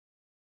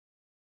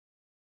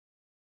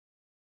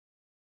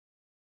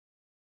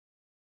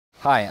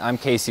Hi, I'm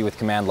Casey with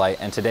Command Light,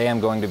 and today I'm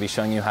going to be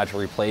showing you how to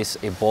replace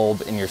a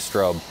bulb in your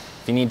strobe.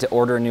 If you need to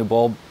order a new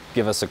bulb,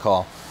 give us a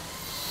call.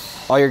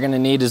 All you're going to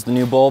need is the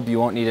new bulb. You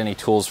won't need any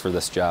tools for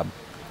this job.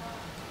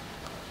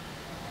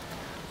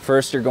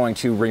 First, you're going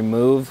to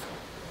remove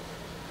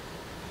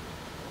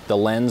the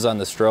lens on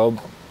the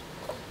strobe.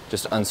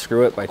 Just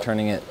unscrew it by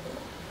turning it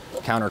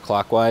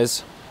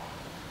counterclockwise.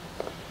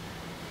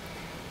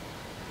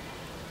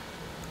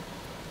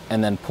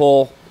 And then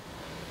pull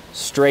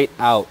straight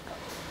out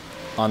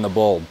on the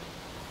bulb.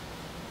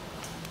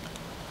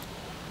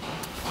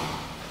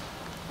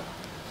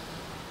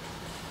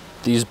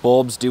 These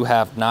bulbs do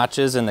have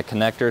notches in the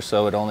connector,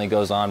 so it only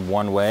goes on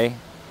one way.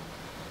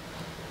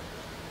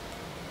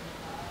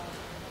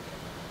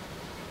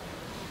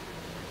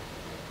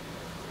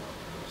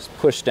 Just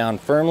push down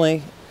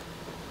firmly,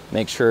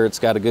 make sure it's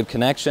got a good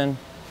connection,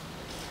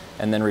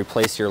 and then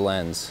replace your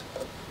lens.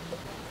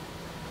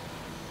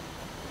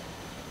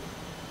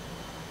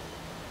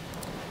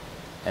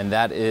 And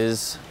that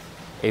is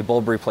a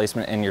bulb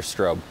replacement in your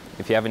strobe.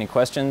 If you have any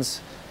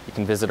questions, you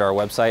can visit our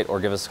website or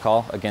give us a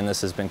call. Again,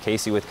 this has been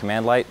Casey with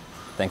Command Light.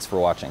 Thanks for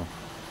watching.